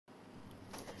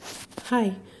Hi,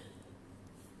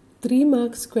 3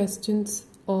 marks questions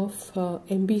of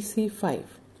MBC 5.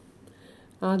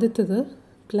 ആദ്യത്തത്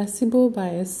placebo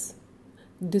bias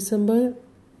December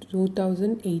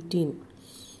 2018.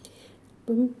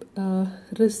 ഇപ്പം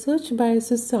research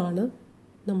biases ആണ്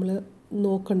നമ്മൾ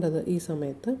നോക്കേണ്ടത് ഈ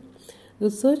സമയത്ത്.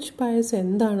 റിസർച്ച് ബയസ്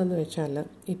എന്താണെന്ന് വെച്ചാൽ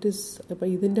ഇപ്പോൾ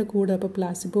ഇതിൻ്റെ കൂടെ ഇപ്പോൾ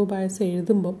പ്ലാസിബോ ബയസ്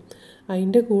എഴുതുമ്പം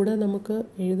അതിൻ്റെ കൂടെ നമുക്ക്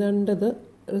എഴുതേണ്ടത്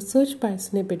റിസർച്ച്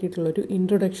ബയസിനെ പറ്റിയിട്ടുള്ളൊരു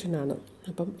ഇൻട്രൊഡക്ഷനാണ്.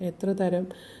 അപ്പം എത്ര തരം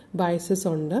ബയസസ്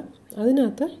ഉണ്ട്,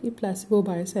 അതിനകത്ത് ഈ പ്ലാസിബോ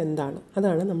ബയസ് എന്താണ്,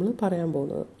 അതാണ് നമ്മൾ പറയാൻ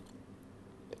പോകുന്നത്.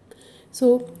 സോ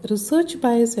റിസർച്ച്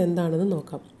ബയസ് എന്താണെന്ന്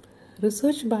നോക്കാം.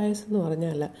 റിസർച്ച് ബയസ് എന്ന്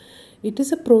പറഞ്ഞാൽ it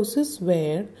is a process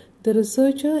where the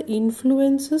researcher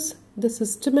influences the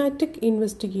systematic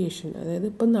investigation. അതായത്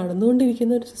ഇപ്പം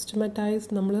നടന്നുകൊണ്ടിരിക്കുന്ന ഒരു സിസ്റ്റമാറ്റൈസ്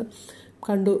നമ്മൾ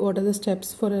കണ്ടു, what are the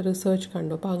steps for a research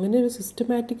കണ്ടു. അപ്പോൾ അങ്ങനെ ഒരു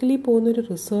സിസ്റ്റമാറ്റിക്കലി പോകുന്നൊരു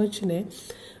റിസർച്ചിനെ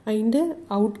അതിൻ്റെ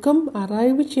ഔട്ട്കം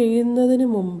അറൈവ് ചെയ്യുന്നതിന്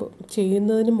മുമ്പ്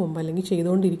അല്ലെങ്കിൽ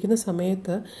ചെയ്തുകൊണ്ടിരിക്കുന്ന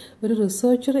സമയത്ത് ഒരു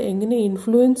റിസർച്ചർ എങ്ങനെ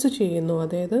ഇൻഫ്ലുവൻസ് ചെയ്യുന്നു,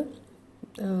 അതായത്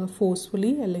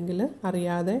ഫോഴ്സ്ഫുള്ളി അല്ലെങ്കിൽ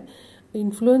അറിയാതെ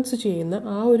ഇൻഫ്ലുവൻസ് ചെയ്യുന്ന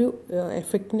ആ ഒരു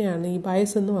എഫക്റ്റിനെയാണ് ഈ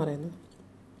ബയസ് എന്ന് പറയുന്നത്.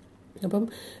 അപ്പം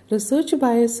റിസർച്ച്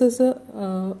ബയസസ്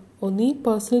ഒന്നീ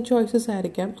പേഴ്സണൽ ചോയ്സസ്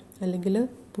ആയിരിക്കാം, അല്ലെങ്കിൽ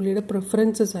പുള്ളിയുടെ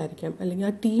പ്രിഫറൻസസ് ആയിരിക്കാം, അല്ലെങ്കിൽ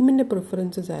ആ ടീമിൻ്റെ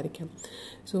പ്രിഫറൻസസ് ആയിരിക്കാം.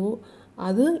 സോ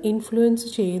അത് ഇൻഫ്ലുവൻസ്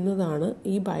ചെയ്യുന്നതാണ്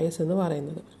ഈ ബയസ് എന്ന്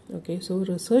പറയുന്നത്. Okay, so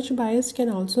research bias can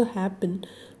also happen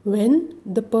when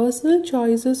the personal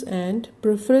choices and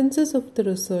preferences of the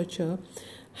researcher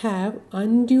have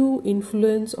undue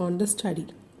influence on the study.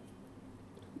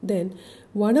 Then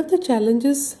one of the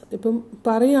challenges ഇപ്പം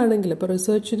പറയുകയാണെങ്കിൽ, ഇപ്പോൾ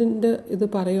റിസർച്ചിൻ്റെ ഇത്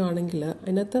പറയുകയാണെങ്കിൽ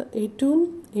അതിനകത്ത് ഏറ്റവും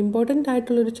ഇമ്പോർട്ടൻ്റ്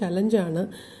ആയിട്ടുള്ളൊരു ചലഞ്ചാണ്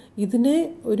ഇതിനെ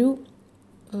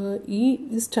ഈ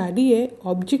സ്റ്റഡിയെ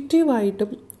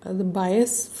ഒബ്ജക്റ്റീവായിട്ടും അത്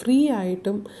ബയസ് ഫ്രീ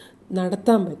ആയിട്ടും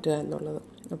നടത്താൻ പറ്റുക എന്നുള്ളത്.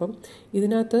 അപ്പം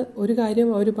ഇതിനകത്ത് ഒരു കാര്യം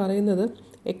അവർ പറയുന്നത്,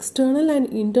 എക്സ്റ്റേണൽ ആൻഡ്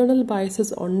ഇൻറ്റേർണൽ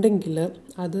ബയസസ് ഉണ്ടെങ്കിൽ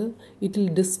അത് it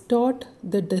will distort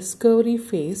the discovery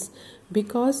phase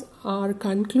because our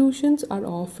conclusions are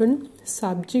often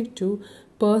subject to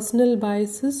personal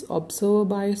biases, observer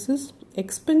biases,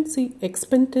 expectancy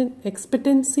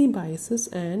biases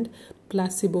and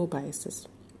placebo biases.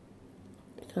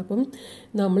 അപ്പം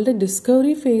നമ്മളുടെ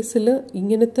ഡിസ്കവറി ഫേസിൽ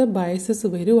ഇങ്ങനത്തെ ബയസസ്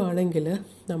വരുവാണെങ്കിൽ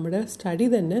നമ്മുടെ സ്റ്റഡി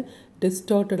തന്നെ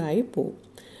ഡിസ്റ്റോർട്ടഡ് ആയി പോകും.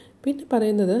 പിന്നെ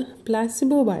പറയുന്നത്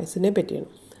പ്ലാസിബോ ബയസിനെ പറ്റിയാണ്.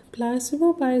 Placebo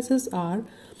biases R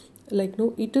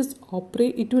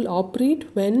it will operate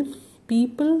when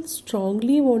people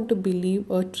strongly want to believe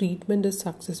a treatment is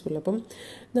successful. അപ്പം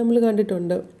നമ്മൾ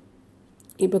കണ്ടിട്ടുണ്ട്,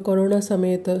 ഇപ്പോൾ കൊറോണ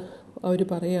സമയത്ത് അവർ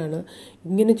പറയാണ്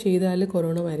ഇങ്ങനെ ചെയ്താൽ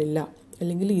കൊറോണ വരില്ല,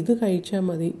 അല്ലെങ്കിൽ ഇത് കഴിച്ചാൽ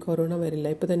മതി കൊറോണ വരില്ല.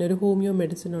 ഇപ്പോൾ തന്നെ ഒരു ഹോമിയോ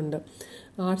മെഡിസിൻ ഉണ്ട്,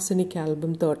 ആർസനിക്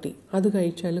ആൽബം 30, അത്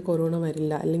കഴിച്ചാൽ കൊറോണ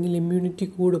വരില്ല, അല്ലെങ്കിൽ ഇമ്മ്യൂണിറ്റി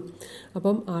കൂടും.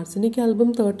 അപ്പം ആർസനിക് ആൽബം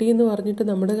 30 എന്ന് പറഞ്ഞിട്ട്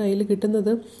നമ്മുടെ കയ്യിൽ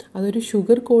കിട്ടുന്നത് അതൊരു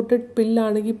ഷുഗർ കോട്ടഡ്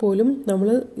പില്ലാണെങ്കിൽ പോലും നമ്മൾ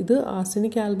ഇത്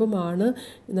ആർസനിക് ആൽബം ആണ്,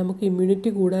 നമുക്ക്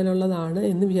ഇമ്മ്യൂണിറ്റി കൂടാനുള്ളതാണ്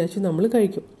എന്ന് വിചാരിച്ച് നമ്മൾ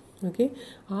കഴിക്കും. ഓക്കെ,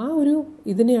 ആ ഒരു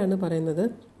ഇതിനെയാണ് പറയുന്നത്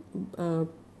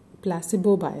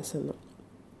പ്ലാസിബോ ബയസ് എന്ന്.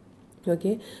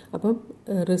 ഓക്കെ, അപ്പം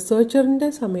റിസർച്ച്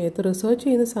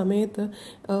ചെയ്യുന്ന സമയത്ത്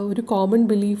ഒരു കോമൺ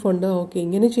ബിലീഫ് ഉണ്ട്, ഓക്കെ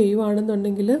ഇങ്ങനെ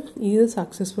ചെയ്യുവാണെന്നുണ്ടെങ്കിൽ ഇത്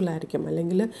സക്സസ്ഫുൾ ആയിരിക്കും,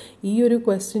 അല്ലെങ്കിൽ ഈ ഒരു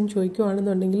ക്വസ്റ്റ്യൻ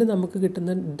ചോദിക്കുവാണെന്നുണ്ടെങ്കിൽ നമുക്ക്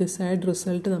കിട്ടുന്ന ഡിസൈർഡ്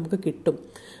റിസൾട്ട് നമുക്ക് കിട്ടും.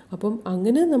 അപ്പം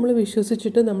അങ്ങനെ നമ്മൾ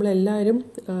വിശ്വസിച്ചിട്ട് നമ്മളെല്ലാവരും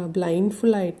blind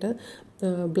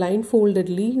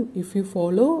ഫോൾഡഡ്ലി if you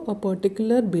follow A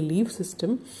particular belief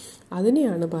system,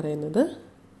 അതിനെയാണ് പറയുന്നത്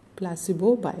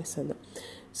പ്ലാസിബോ ബയസ് എന്ന്.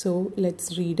 So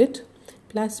let's read it.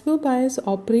 Placebo bias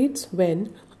operates when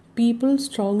people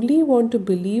strongly want to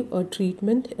believe a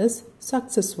treatment is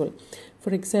successful.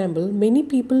 For example, many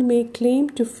people may claim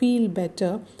to feel better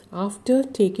after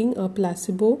taking a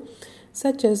placebo,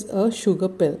 such as a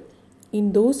sugar pill. In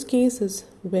those cases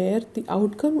where the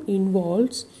outcome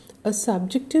involves a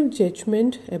subjective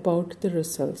judgment about the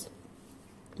results,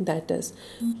 that is,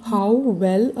 how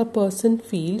well a person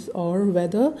feels or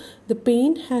whether the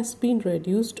pain has been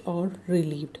reduced or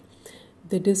relieved.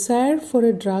 The desire for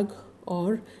a drug or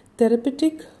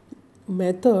therapeutic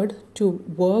method to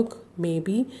work may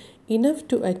be enough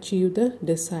to achieve the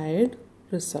desired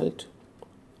result.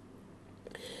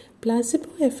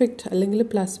 Placebo effect അല്ലെങ്കിൽ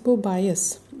placebo bias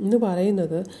എന്ന്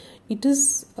പറയുന്നത് it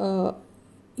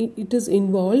is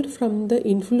involved from the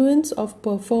influence of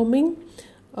performing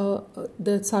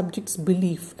the subject's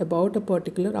belief about a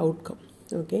particular outcome.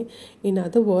 Okay, in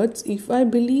other words, if I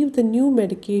believe the new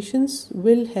medications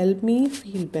will help me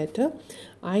feel better,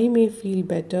 I may feel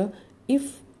better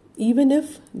even if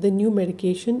the new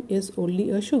medication is only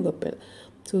a sugar pill.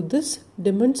 So this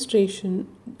demonstration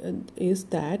is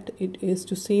that it is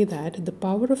to say that the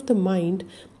power of the mind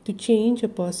to change a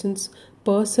person's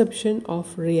perception of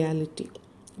reality.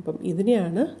 അപ്പം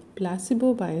ഇതിനെയാണ് placebo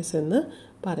bias എന്ന്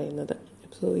പറയുന്നത്.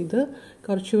 So ഇത്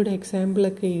കുറച്ചുകൂടെ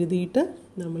എക്സാമ്പിളൊക്കെ എഴുതിയിട്ട്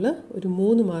നമ്മൾ ഒരു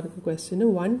 3 mark question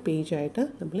 1 പേജായിട്ട്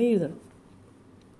നമ്മൾ എഴുതണം.